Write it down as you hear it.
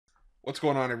What's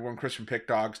going on, everyone? Chris from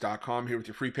Pickdawgz.com here with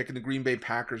your free pick in the Green Bay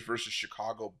Packers versus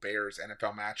Chicago Bears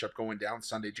NFL matchup going down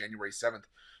Sunday, January 7th,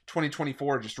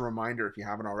 2024. Just a reminder, if you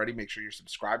haven't already, make sure you're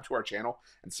subscribed to our channel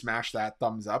and smash that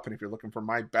thumbs up. And if you're looking for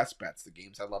my best bets, the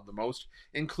games I love the most,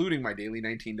 including my daily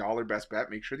 $19 best bet,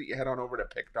 make sure that you head on over to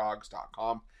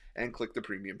Pickdawgz.com and click the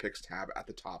Premium Picks tab at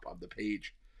the top of the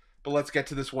page. But let's get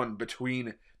to this one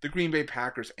between the Green Bay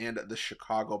Packers and the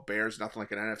Chicago Bears. Nothing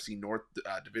like an NFC North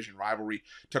division rivalry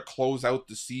to close out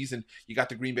the season. You got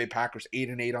the Green Bay Packers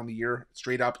 8-8 on the year,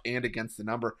 straight up and against the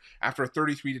number, after a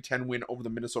 33-10 win over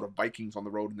the Minnesota Vikings on the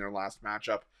road in their last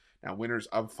matchup. Now, winners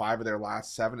of 5 of their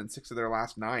last 7 and 6 of their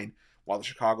last 9, while the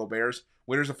Chicago Bears,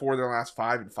 winners of 4 of their last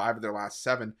 5 and 5 of their last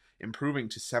 7, improving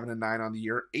to 7-9 on the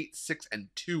year,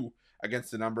 8-6-2 against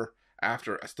the number,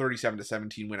 after a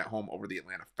 37-17 win at home over the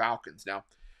Atlanta Falcons. Now,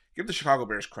 give the Chicago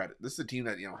Bears credit. This is a team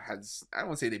that, has, I don't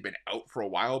want to say they've been out for a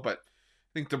while, but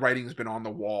I think the writing's been on the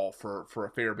wall for a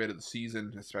fair bit of the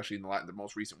season, especially in the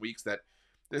most recent weeks, that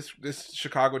this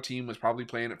Chicago team was probably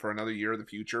playing it for another year in the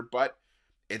future. But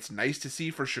it's nice to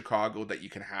see for Chicago that you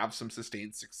can have some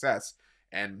sustained success.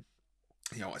 And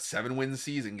a 7-win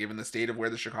season, given the state of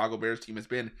where the Chicago Bears team has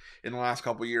been in the last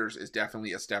couple of years, is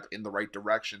definitely a step in the right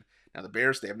direction. Now, the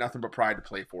Bears, they have nothing but pride to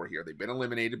play for here. They've been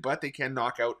eliminated, but they can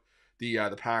knock out the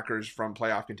Packers from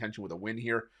playoff contention with a win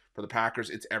here. For the Packers,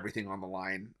 it's everything on the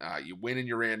line. You win and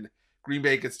you're in. Green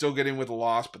Bay could still get in with a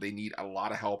loss, but they need a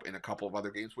lot of help in a couple of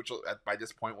other games, which by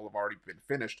this point will have already been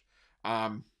finished.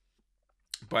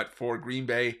 But for Green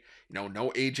Bay,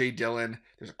 no A.J. Dillon.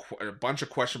 There's a bunch of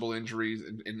questionable injuries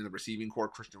in the receiving corps.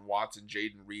 Christian Watson,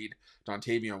 Jaden Reed,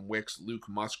 Dontavion Wicks, Luke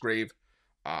Musgrave.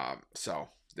 So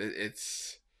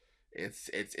it's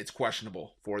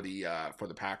questionable for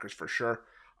the Packers for sure.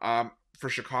 For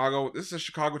Chicago, this is a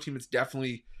Chicago team that's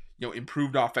definitely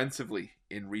improved offensively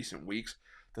in recent weeks.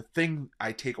 The thing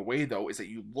I take away though is that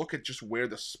you look at just where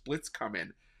the splits come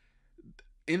in.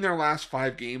 In their last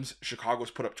 5 games,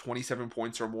 Chicago's put up 27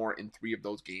 points or more in 3 of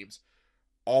those games.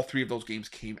 All 3 of those games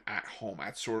came at home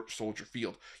at Soldier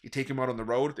Field. You take them out on the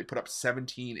road, they put up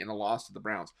 17 in a loss to the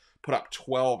Browns, put up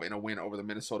 12 in a win over the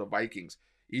Minnesota Vikings.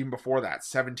 Even before that,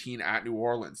 17 at New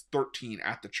Orleans, 13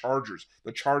 at the Chargers.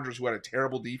 The Chargers, who had a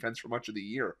terrible defense for much of the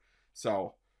year.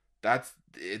 So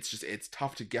it's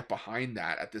tough to get behind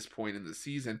that at this point in the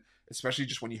season, especially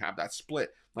just when you have that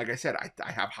split. Like I said,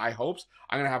 I have high hopes.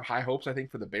 I'm going to have high hopes, I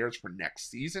think, for the Bears for next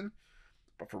season.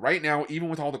 But for right now, even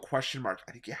with all the question marks,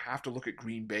 I think you have to look at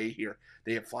Green Bay here.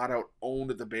 They have flat out owned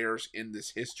the Bears in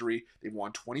this history. They've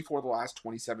won 24 of the last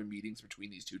 27 meetings between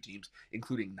these two teams,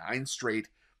 including 9 straight.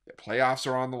 The playoffs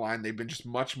are on the line. They've been just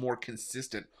much more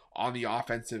consistent on the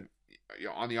offensive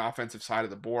side of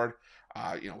the board.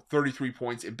 33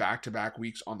 points in back-to-back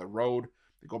weeks on the road.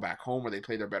 They go back home where they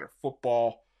play their better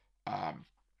football.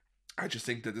 I just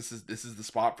think that this is the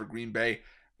spot for Green Bay.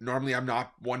 Normally, I'm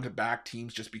not one to back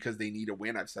teams just because they need a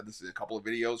win. I've said this in a couple of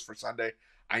videos for Sunday.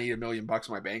 I need $1 million in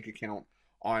my bank account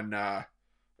on. I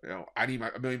need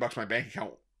 $1 million in my bank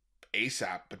account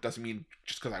ASAP, but doesn't mean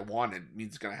just because I want it means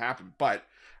it's going to happen. But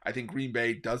I think Green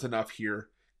Bay does enough here,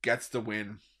 gets the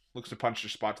win, looks to punch their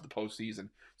spot to the postseason.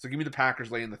 So give me the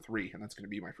Packers laying the 3, and that's going to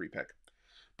be my free pick.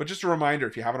 But just a reminder,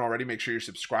 if you haven't already, make sure you're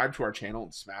subscribed to our channel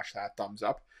and smash that thumbs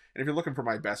up. And if you're looking for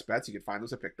my best bets, you can find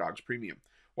those at Pickdawgz Premium.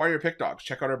 While you're at Pickdawgz,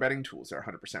 check out our betting tools. They're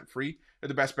 100% free. They're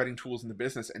the best betting tools in the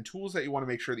business and tools that you want to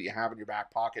make sure that you have in your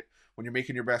back pocket when you're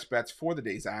making your best bets for the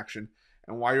day's action.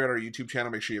 And while you're at our YouTube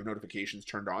channel, make sure you have notifications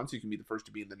turned on so you can be the first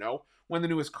to be in the know when the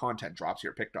newest content drops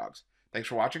here at Pickdawgz. Thanks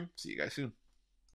for watching. See you guys soon.